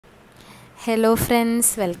Hello friends,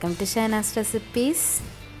 welcome to Shahanas recipes.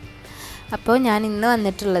 അപ്പോൾ ഞാൻ ഇന്ന്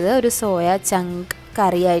വന്നിട്ടുള്ളത് ഒരു സോയ ചങ്ക്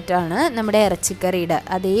കറി ആയിട്ടാണ്. നമ്മുടെ ഇറച്ചിക്കറിയുടെ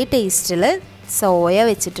അതേ ടേസ്റ്റിൽ സോയ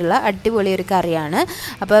വെച്ചിട്ടുള്ള അടിപൊളി ഒരു കറിയാണ്.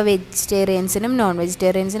 അപ്പോൾ വെജിറ്റേറിയൻസിനും നോൺ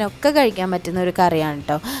വെജിറ്റേറിയൻസിനും ഒക്കെ കഴിക്കാൻ പറ്റുന്ന ഒരു കറിയാണ്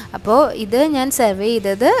കേട്ടോ. അപ്പോൾ ഇത് ഞാൻ സെർവ്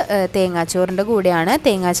ചെയ്തത് തേങ്ങാച്ചോറിൻ്റെ കൂടെയാണ്.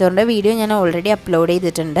 തേങ്ങാച്ചോറിൻ്റെ വീഡിയോ ഞാൻ ഓൾറെഡി അപ്ലോഡ്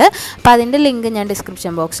ചെയ്തിട്ടുണ്ട്. അപ്പോൾ അതിൻ്റെ ലിങ്ക് ഞാൻ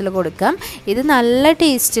ഡിസ്ക്രിപ്ഷൻ ബോക്സിൽ കൊടുക്കാം. ഇത് നല്ല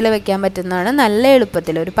ടേസ്റ്റിൽ വെക്കാൻ പറ്റുന്നതാണ്, നല്ല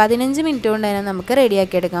എളുപ്പത്തിൽ ഒരു 15 മിനിറ്റ് കൊണ്ട് തന്നെ നമുക്ക്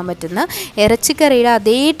റെഡിയാക്കി എടുക്കാൻ പറ്റുന്ന ഇറച്ചിക്കറിയുടെ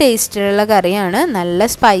അതേ ടേസ്റ്റിലുള്ള കറിയാണ്. നല്ല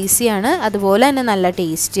സ്പൈസിയാണ്, അതുപോലെ തന്നെ നല്ല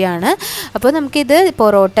ടേസ്റ്റിയാണ്. അപ്പോൾ നമുക്കിത്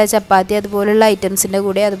പൊറോട്ട, ചപ്പാത്തി അതുപോലുള്ള ഐറ്റംസിൻ്റെ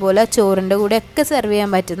കൂടെ അതുപോലെ ചോറിൻ്റെ കൂടെ ഒക്കെ സെർവ് ചെയ്യാൻ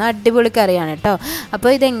പറ്റുന്ന അടിപൊളി കറിയാണ് കേട്ടോ. അപ്പോൾ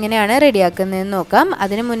ഇതെങ്ങനെയാണ് റെഡിയാക്കുന്നതെന്ന് നോക്കാം.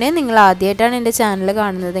 അതിന് മുന്നേ നിങ്ങൾ ആദ്യമായിട്ടാണ് എൻ്റെ ചാനൽ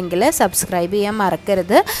കാണുന്നതെങ്കിൽ സബ്സ്ക്രൈബ് ചെയ്യാൻ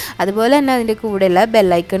മറക്കരുത്. അതുപോലെ തന്നെ അതിൻ്റെ കൂടെയുള്ള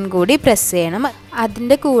ബെല്ലൈക്കൺ കൂടി പ്രസ് ചെയ്യണം.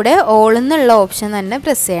 അതിൻ്റെ കൂടെ ഓൾ എന്നുള്ള ഓപ്ഷൻ തന്നെ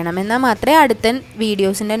പ്രസ് ചെയ്യണം. എന്നാൽ മാത്രമേ അടുത്ത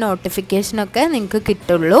വീഡിയോസിൻ്റെ നോട്ടിഫിക്കേഷനൊക്കെ നിങ്ങൾക്ക്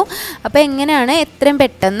കിട്ടുള്ളൂ. അപ്പോൾ എങ്ങനെയാണ് എത്രയും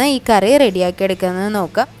പെട്ടെന്ന് ഈ കറി റെഡിയാക്കി എടുക്കുന്നത്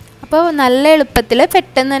നോക്കാം. അപ്പോൾ നല്ല എളുപ്പത്തിൽ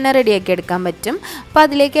പെട്ടെന്ന് തന്നെ റെഡിയാക്കി എടുക്കാൻ പറ്റും. അപ്പോൾ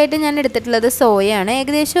അതിലേക്കായിട്ട് ഞാൻ എടുത്തിട്ടുള്ളത് സോയയാണ്.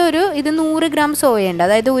 ഏകദേശം ഇത് 100 ഗ്രാം സോയ ഉണ്ട്,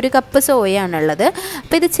 അതായത് 1 കപ്പ് സോയയാണുള്ളത്.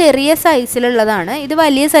 അപ്പോൾ ഇത് ചെറിയ സൈസിലുള്ളതാണ്, ഇത്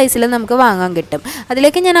വലിയ സൈസിൽ നമുക്ക് വാങ്ങാൻ കിട്ടും.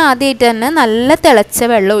 അതിലേക്ക് ഞാൻ ആദ്യമായിട്ട് തന്നെ നല്ല തിളച്ച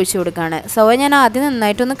വെള്ളം ഒഴിച്ചു കൊടുക്കുകയാണ്. സോയ ഞാൻ ആദ്യം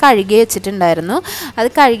നന്നായിട്ടൊന്ന് കഴുകി വെച്ചിട്ടുണ്ടായിരുന്നു. അത്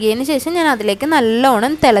കഴുകിയതിന് ശേഷം ഞാൻ അതിലേക്ക്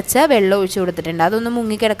നല്ലോണം തിളച്ച വെള്ളം ഒഴിച്ചു കൊടുത്തിട്ടുണ്ട്. അതൊന്ന്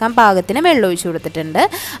മുങ്ങിക്കിടക്കാൻ പാകത്തിന് വെള്ളം ഒഴിച്ചു കൊടുത്തിട്ടുണ്ട്.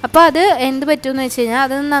 അപ്പോൾ അത് എന്ത് പറ്റുമെന്ന് വെച്ച് കഴിഞ്ഞാൽ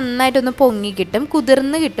അത് നന്നായിട്ടൊന്ന് പൊങ്ങി കിട്ടും,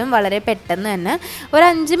 കുതിർന്ന് കിട്ടും. വളരെ പെട്ടെന്ന് തന്നെ ഒരു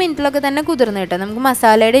 5 മിനിറ്റിലൊക്കെ തന്നെ കുതിർന്ന് കിട്ടും. നമുക്ക്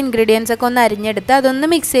മസാലയുടെ ഇൻഗ്രീഡിയൻസ് ഒക്കെ ഒന്ന് അരിഞ്ഞെടുത്ത് അതൊന്ന്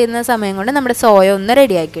മിക്സ് ചെയ്യുന്ന സമയം കൊണ്ട് നമ്മുടെ സോയ ഒന്ന്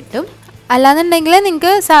റെഡിയാക്കി കിട്ടും. അല്ലാന്നുണ്ടെങ്കിൽ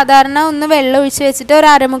നിങ്ങൾക്ക് സാധാരണ ഒന്ന് വെള്ളം ഒഴിച്ച് വെച്ചിട്ട് ഒരു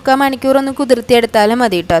 1/2 മണിക്കൂർ ഒന്ന് കുതിർത്തിയെടുത്താലും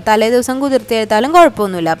മതി കേട്ടോ. തലേ ദിവസം കുതിർത്തിയെടുത്താലും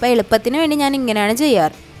കുഴപ്പമൊന്നുമില്ല. അപ്പോൾ എളുപ്പത്തിന് വേണ്ടി ഞാൻ ഇങ്ങനെയാണ്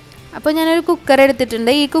ചെയ്യാറ്. അപ്പോൾ ഞാനൊരു കുക്കർ എടുത്തിട്ടുണ്ട്.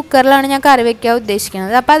 ഈ കുക്കറിലാണ് ഞാൻ കറി വയ്ക്കാൻ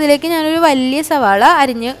ഉദ്ദേശിക്കുന്നത്. അപ്പോൾ അതിലേക്ക് ഞാനൊരു വലിയ സവാള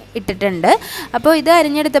അരിഞ്ഞ് ഇട്ടിട്ടുണ്ട്. അപ്പോൾ ഇത്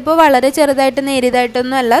അരിഞ്ഞെടുത്തപ്പോൾ വളരെ ചെറുതായിട്ട്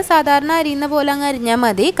നേരിയതായിട്ടൊന്നും അല്ല, സാധാരണ അരിയുന്ന പോലെ അങ്ങ് അരിഞ്ഞാൽ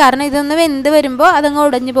മതി. കാരണം ഇതൊന്ന് വെന്ത് വരുമ്പോൾ അതങ്ങ്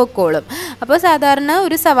ഉടഞ്ഞു പൊക്കോളും. അപ്പോൾ സാധാരണ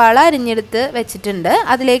ഒരു സവാള അരിഞ്ഞെടുത്ത് വെച്ചിട്ടുണ്ട്.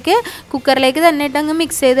 അതിലേക്ക് കുക്കറിലേക്ക് തന്നെ ഇട്ടങ്ങ്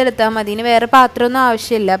മിക്സ് ചെയ്തെടുത്താൽ മതി. ഇനി വേറെ പാത്രമൊന്നും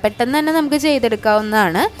ആവശ്യമില്ല, പെട്ടെന്ന് തന്നെ നമുക്ക്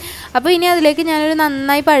ചെയ്തെടുക്കാവുന്നതാണ്. അപ്പോൾ ഇനി അതിലേക്ക് ഞാനൊരു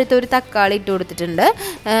നന്നായി പഴുത്ത ഒരു തക്കാളി ഇട്ട് കൊടുത്തിട്ടുണ്ട്.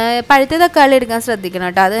 പഴുത്ത തക്കാളി എടുക്കാൻ ശ്രദ്ധിക്കണം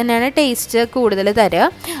കേട്ടോ, അത് തന്നെയാണ് ടേസ്റ്റ് കൂടുതൽ തരിക.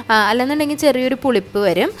 അല്ലെന്നുണ്ടെങ്കിൽ ചെറിയൊരു പുളിപ്പ്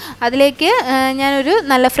വരും. അതിലേക്ക് ഞാനൊരു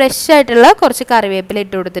നല്ല ഫ്രഷ് ആയിട്ടുള്ള കുറച്ച് കറിവേപ്പില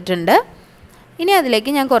ഇട്ട് കൊടുത്തിട്ടുണ്ട്. ഇനി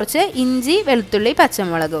അതിലേക്ക് ഞാൻ കുറച്ച് ഇഞ്ചി, വെളുത്തുള്ളി,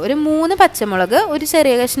 പച്ചമുളക്, ഒരു 3 പച്ചമുളക്, ഒരു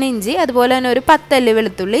ചെറിയ കഷ്ണം ഇഞ്ചി, അതുപോലെ തന്നെ ഒരു 10 അല്ലി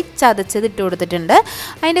വെളുത്തുള്ളി ചതച്ചത് ഇട്ട് കൊടുത്തിട്ടുണ്ട്.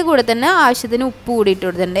 അതിൻ്റെ കൂടെ തന്നെ ആവശ്യത്തിന് ഉപ്പ് കൂടി ഇട്ട്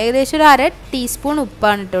കൊടുത്തിട്ടുണ്ട്. ഏകദേശം ഒരു 1/2 ടീസ്പൂൺ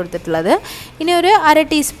ഉപ്പാണ് ഇട്ട് കൊടുത്തിട്ടുള്ളത്. ഇനി ഒരു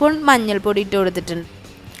 1/2 ടീസ്പൂൺ മഞ്ഞൾപ്പൊടി ഇട്ട് കൊടുത്തിട്ടുണ്ട്.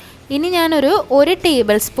 ഇനി ഞാനൊരു 1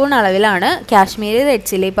 ടേബിൾ സ്പൂൺ അളവിലാണ് കാശ്മീരി റെഡ്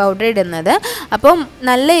ചില്ലി പൗഡർ ഇടുന്നത്. അപ്പം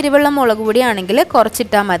നല്ല എരിവുള്ള മുളക് പൊടിയാണെങ്കിൽ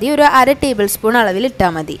കുറച്ചിട്ടാൽ മതി, ഒരു 1/2 ടേബിൾ സ്പൂൺ അളവിൽ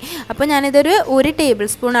ഇട്ടാൽ മതി. അപ്പോൾ ഞാനിതൊരു 1 ടേബിൾ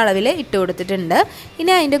സ്പൂൺ അളവിൽ ഇട്ട് കൊടുത്തിട്ടുണ്ട്.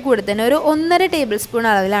 ഇനി അതിൻ്റെ കൂടെ തന്നെ ഒരു 1.5 ടേബിൾ സ്പൂൺ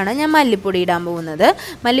അളവിലാണ് ഞാൻ മല്ലിപ്പൊടി ഇടാൻ പോകുന്നത്.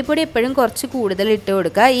 മല്ലിപ്പൊടി എപ്പോഴും കുറച്ച് കൂടുതൽ ഇട്ട്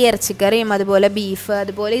കൊടുക്കുക. ഈ ഇറച്ചിക്കറിയും അതുപോലെ ബീഫ്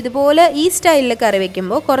ഇതുപോലെ ഈ സ്റ്റൈലിൽ കറി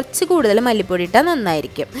വയ്ക്കുമ്പോൾ കുറച്ച് കൂടുതൽ മല്ലിപ്പൊടി ഇട്ടാൽ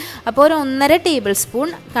നന്നായിരിക്കും. അപ്പോൾ ഒരു 1.5 ടേബിൾ സ്പൂൺ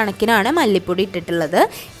കണക്കിനാണ് മല്ലിപ്പൊടി ഇട്ടിട്ടുള്ളത്.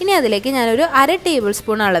 ഇനി അതിലേക്ക് ഞാനൊരു 1/2 ടേബിൾ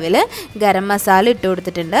സ്പൂൺ അളവിൽ ഗരം മസാല ഇട്ട്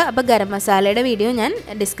കൊടുത്തിട്ടുണ്ട്. അപ്പോൾ ഗരം മസാലയുടെ വീഡിയോ ഞാൻ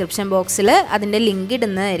ഡിസ്ക്രിപ്ഷൻ ബോക്സിൽ അതിൻ്റെ ലിങ്ക്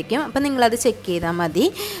ഇടുന്നതായിരിക്കും. അപ്പോൾ നിങ്ങളത് ചെക്ക് ചെയ്താൽ മതി.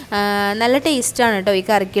 നല്ല ടേസ്റ്റാണ് കേട്ടോ ഈ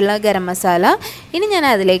കറിക്കുള്ള ഗരം മസാല. ഇനി ഞാൻ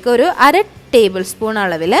അതിലേക്ക് ഒരു 1/2 ടേബിൾ സ്പൂൺ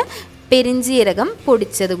അളവിൽ പെരിഞ്ജീരകം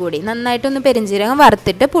പൊടിച്ചത് കൂടി, നന്നായിട്ടൊന്ന് പെരിഞ്ജീരകം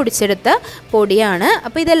വറുത്തിട്ട് പൊടിച്ചെടുത്ത പൊടിയാണ്.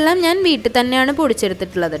 അപ്പോൾ ഇതെല്ലാം ഞാൻ വീട്ടിൽ തന്നെയാണ്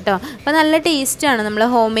പൊടിച്ചെടുത്തിട്ടുള്ളത് കേട്ടോ. അപ്പോൾ നല്ല ടേസ്റ്റാണ്, നമ്മൾ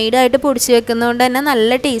ഹോം മെയ്ഡായിട്ട് പൊടിച്ച് വെക്കുന്നതുകൊണ്ട് തന്നെ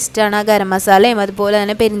നല്ല ടേസ്റ്റാണ് ആ ഗരം മസാലയും അതുപോലെ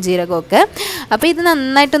തന്നെ പെരിഞ്ജീരകമൊക്കെ. അപ്പോൾ ഇത്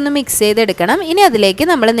നന്നായിട്ടൊന്ന് മിക്സ് ചെയ്തെടുക്കണം. ഇനി അതിലേക്ക്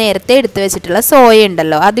നമ്മൾ നേരത്തെ എടുത്ത് വെച്ചിട്ടുള്ള സോയ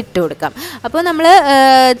ഉണ്ടല്ലോ അതിട്ട് കൊടുക്കാം. അപ്പോൾ നമ്മൾ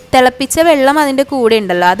തിളപ്പിച്ച വെള്ളം അതിൻ്റെ കൂടെ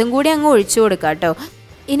ഉണ്ടല്ലോ അതും കൂടി അങ്ങ് ഒഴിച്ചു കൊടുക്കാം കേട്ടോ.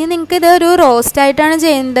 ഇനി നിങ്ങൾക്ക് ഇതൊരു റോസ്റ്റായിട്ടാണ്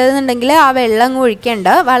ചെയ്യേണ്ടതെന്നുണ്ടെങ്കിൽ ആ വെള്ളം അങ്ങ് ഒഴിക്കേണ്ട,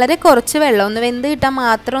 വളരെ കുറച്ച് വെള്ളം ഒന്ന് വെന്ത് കിട്ടാൻ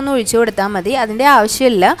മാത്രം ഒന്ന് ഒഴിച്ചു കൊടുത്താൽ മതി. അതിൻ്റെ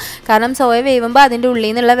ആവശ്യമില്ല, കാരണം സോയ വേവുമ്പോൾ അതിൻ്റെ ഉള്ളിൽ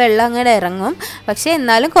നിന്നുള്ള വെള്ളം അങ്ങോട്ട് ഇറങ്ങും. പക്ഷേ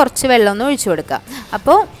എന്നാലും കുറച്ച് വെള്ളം ഒന്ന് ഒഴിച്ചു കൊടുക്കാം.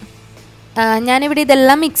 അപ്പോൾ ഞാനിവിടെ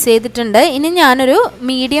ഇതെല്ലാം മിക്സ് ചെയ്തിട്ടുണ്ട്. ഇനി ഞാനൊരു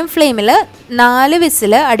മീഡിയം ഫ്ലെയിമിൽ 4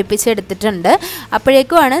 വിസിൽ അടുപ്പിച്ചെടുത്തിട്ടുണ്ട്.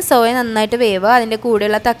 അപ്പോഴേക്കുമാണ് സോയ നന്നായിട്ട് വേവുക. അതിൻ്റെ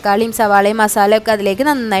കൂടെയുള്ള തക്കാളിയും സവാളയും മസാലയൊക്കെ അതിലേക്ക്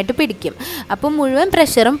നന്നായിട്ട് പിടിക്കും. അപ്പോൾ മുഴുവൻ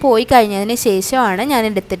പ്രഷറും പോയി കഴിഞ്ഞതിന് ശേഷമാണ് ഞാൻ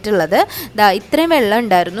എടുത്തിട്ടുള്ളത്. ഇത്രയും വെള്ളം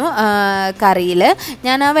ഉണ്ടായിരുന്നു കറിയിൽ.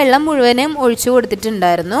 ഞാൻ ആ വെള്ളം മുഴുവനും ഒഴിച്ചു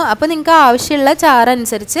കൊടുത്തിട്ടുണ്ടായിരുന്നു. അപ്പോൾ നിങ്ങൾക്ക് ആവശ്യമുള്ള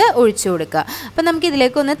ചാറനുസരിച്ച് ഒഴിച്ചു കൊടുക്കുക. അപ്പോൾ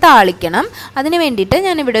നമുക്കിതിലേക്കൊന്ന് താളിക്കണം. അതിന് വേണ്ടിയിട്ട്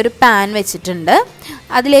ഞാനിവിടെ ഒരു പാൻ വെച്ചിട്ടുണ്ട്.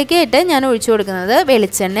 അതിലേക്കായിട്ട് ഞാൻ ഒഴിച്ചു കൊടുക്കുന്നത്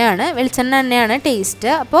വെളിച്ചെണ്ണയാണ്. വെളിച്ചെണ്ണ ടേസ്റ്റ്.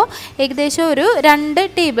 അപ്പോൾ ഏകദേശം ഒരു 2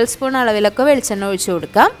 ടേബിൾ സ്പൂൺ അളവിലൊക്കെ വെളിച്ചെണ്ണ ഒഴിച്ചു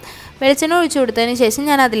കൊടുക്കാം. വെളിച്ചെണ്ണ ഒഴിച്ചു കൊടുത്തതിന് ശേഷം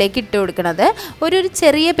ഞാൻ അതിലേക്ക് ഇട്ട് കൊടുക്കുന്നത് ഒരു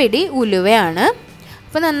ചെറിയ പിടി ഉലുവയാണ്.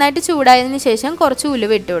 അപ്പോൾ നന്നായിട്ട് ചൂടായതിന് ശേഷം കുറച്ച്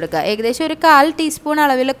ഉലുവ ഇട്ട് കൊടുക്കുക. ഏകദേശം ഒരു 1/4 ടീസ്പൂൺ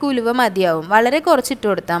അളവിലൊക്കെ ഉലുവ മതിയാവും, വളരെ കുറച്ചിട്ട്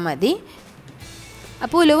കൊടുത്താൽ മതി.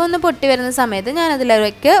 അപ്പോൾ ഉലുവ ഒന്ന് പൊട്ടി വരുന്ന സമയത്ത് ഞാൻ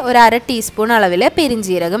അതിലേക്ക് ഒരു 1/2 ടീസ്പൂൺ അളവിൽ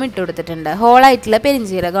പെരിഞ്ജീരകം ഇട്ട് കൊടുത്തിട്ടുണ്ട്. ഹോളായിട്ടുള്ള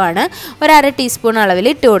പെരിഞ്ജീരകമാണ് 1/2 ടീസ്പൂൺ അളവിൽ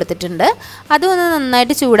ഇട്ട് കൊടുത്തിട്ടുണ്ട്. അതൊന്ന്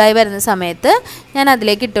നന്നായിട്ട് ചൂടായി വരുന്ന സമയത്ത് ഞാൻ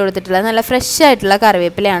അതിലേക്ക് ഇട്ട് കൊടുത്തിട്ടുള്ളത് നല്ല ഫ്രഷ് ആയിട്ടുള്ള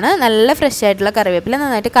കറിവേപ്പിലയാണ്. നല്ല ഫ്രഷ് ആയിട്ടുള്ള കറിവേപ്പില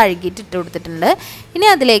നന്നായിട്ട് കഴുകിയിട്ട് ഇട്ട് കൊടുത്തിട്ടുണ്ട്. ഇനി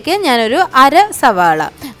അതിലേക്ക് ഞാനൊരു 1/2 സവാള,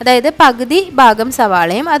 അതായത് പകുതി ഭാഗം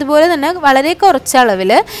സവാളയും അതുപോലെ തന്നെ വളരെ കുറച്ച്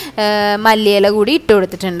അളവിൽ മല്ലിയില കൂടി ഇട്ട്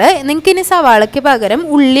കൊടുത്തിട്ടുണ്ട്. നിങ്ങൾക്കിനി സവാളയ്ക്ക് പകരം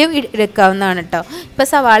ഉള്ളി എടുക്കാവുന്നതാണ് കേട്ടോ. ഇപ്പോൾ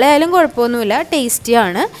സവാള ആയാലും കുഴപ്പമൊന്നുമില്ല,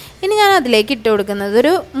 ടേസ്റ്റിയാണ്. ഇനി ഞാൻ അതിലേക്ക് ഇട്ട് കൊടുക്കുന്നത്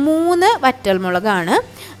ഒരു 3 വറ്റൽമുളകാണ്.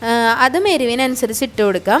 അതും എരിവിനനുസരിച്ച് ഇട്ട്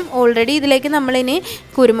കൊടുക്കാം. ഓൾറെഡി ഇതിലേക്ക് നമ്മളിനി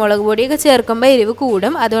കുരുമുളക് പൊടിയൊക്കെ ചേർക്കുമ്പോൾ എരിവ്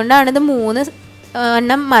കൂടും, അതുകൊണ്ടാണിത് 3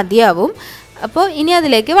 എണ്ണം മതിയാവും. അപ്പോൾ ഇനി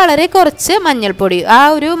അതിലേക്ക് വളരെ കുറച്ച് മഞ്ഞൾപ്പൊടി, ആ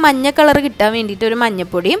ഒരു മഞ്ഞ കളർ കിട്ടാൻ വേണ്ടിയിട്ട് ഒരു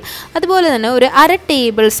മഞ്ഞൾപ്പൊടിയും അതുപോലെ തന്നെ ഒരു 1/2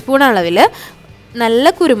 ടേബിൾ സ്പൂൺ അളവിൽ നല്ല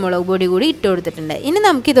കുരുമുളക് പൊടി കൂടി ഇട്ട് കൊടുത്തിട്ടുണ്ട്. ഇനി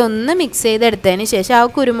നമുക്കിതൊന്ന് മിക്സ് ചെയ്തെടുത്തതിന് ശേഷം ആ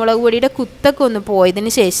കുരുമുളക് പൊടിയുടെ കുത്തൊക്കെ ഒന്ന്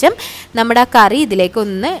പോയതിന് ശേഷം നമ്മുടെ ആ കറി ഇതിലേക്ക്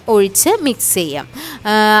ഒന്ന് ഒഴിച്ച് മിക്സ് ചെയ്യാം.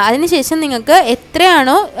 അതിനുശേഷം നിങ്ങൾക്ക്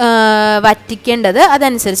എത്രയാണോ വറ്റിക്കേണ്ടത്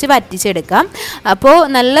അതനുസരിച്ച് വറ്റിച്ചെടുക്കാം. അപ്പോൾ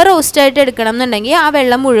നല്ല റോസ്റ്റായിട്ട് എടുക്കണം എന്നുണ്ടെങ്കിൽ ആ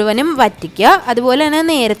വെള്ളം മുഴുവനും വറ്റിക്കുക. അതുപോലെ തന്നെ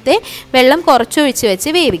നേരത്തെ വെള്ളം കുറച്ചൊഴിച്ച്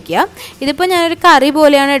വെച്ച് വേവിക്കുക. ഇതിപ്പോൾ ഞാനൊരു കറി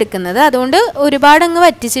പോലെയാണ് എടുക്കുന്നത്, അതുകൊണ്ട് ഒരുപാടങ്ങ്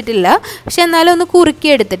വറ്റിച്ചിട്ടില്ല, പക്ഷെ എന്നാലും ഒന്ന് കുറുക്കി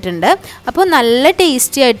എടുത്തിട്ടുണ്ട്. അപ്പോൾ നല്ല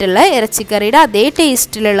ടേസ്റ്റി ആയിട്ടുള്ള ഇറച്ചിക്കറിയുടെ അതേ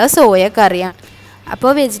ടേസ്റ്റിലുള്ള സോയ കറിയാണ്.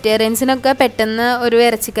 അപ്പോൾ വെജിറ്റേറിയൻസിനൊക്കെ പെട്ടെന്ന് ഒരു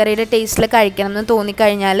ഇറച്ചിക്കറിയുടെ ടേസ്റ്റിൽ കഴിക്കണം എന്ന്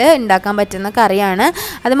തോന്നിക്കഴിഞ്ഞാൽ ഉണ്ടാക്കാൻ പറ്റുന്ന കറിയാണ്.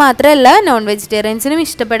 അത് മാത്രമല്ല നോൺ വെജിറ്റേറിയൻസിനും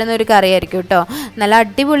ഇഷ്ടപ്പെടുന്ന ഒരു കറിയായിരിക്കും കേട്ടോ. നല്ല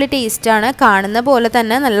അടിപൊളി ടേസ്റ്റാണ്. കാണുന്ന പോലെ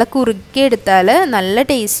തന്നെ നല്ല കുറുക്കി എടുത്താൽ നല്ല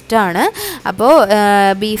ടേസ്റ്റാണ്. അപ്പോൾ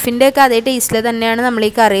ബീഫിൻ്റെയൊക്കെ അതേ ടേസ്റ്റിൽ തന്നെയാണ് നമ്മൾ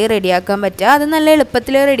ഈ കറി റെഡിയാക്കാൻ പറ്റുക. അത് നല്ല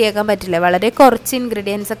എളുപ്പത്തിൽ റെഡിയാക്കാൻ പറ്റില്ല, വളരെ കുറച്ച്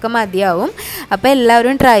ഇൻഗ്രീഡിയൻസ് ഒക്കെ മതിയാവും. അപ്പോൾ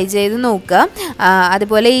എല്ലാവരും ട്രൈ ചെയ്ത് നോക്കുക.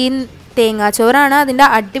 അതുപോലെ ഈ തേങ്ങാച്ചോറാണ് അതിൻ്റെ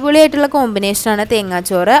അടിപൊളിയായിട്ടുള്ള കോമ്പിനേഷനാണ്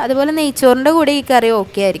തേങ്ങാച്ചോറ്. അതുപോലെ നെയ്ച്ചോറിൻ്റെ കൂടെ ഈ കറി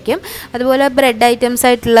ഓക്കെ ആയിരിക്കും. അതുപോലെ ബ്രെഡ് ഐറ്റംസ്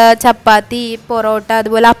ആയിട്ടുള്ള ചപ്പാത്തി, പൊറോട്ട,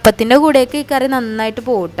 അതുപോലെ അപ്പത്തിൻ്റെ കൂടെയൊക്കെ ഈ കറി നന്നായിട്ട്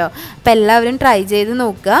പോകും കേട്ടോ. അപ്പോൾ എല്ലാവരും ട്രൈ ചെയ്ത്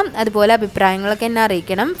നോക്കുക. അതുപോലെ അഭിപ്രായങ്ങളൊക്കെ എന്നെ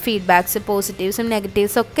അറിയിക്കണം. ഫീഡ്ബാക്ക്സ്, പോസിറ്റീവ്സും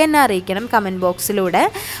നെഗറ്റീവ്സും ഒക്കെ എന്നെ അറിയിക്കണം കമൻറ്റ് ബോക്സിലൂടെ.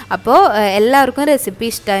 അപ്പോൾ എല്ലാവർക്കും റെസിപ്പി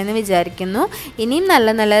ഇഷ്ടമായെന്ന് വിചാരിക്കുന്നു. ഇനിയും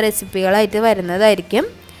നല്ല നല്ല റെസിപ്പികളായിട്ട് വരുന്നതായിരിക്കും.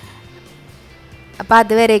 അപ്പോൾ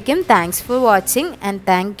അതുവരേക്കും thanks for watching and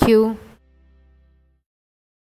thank you.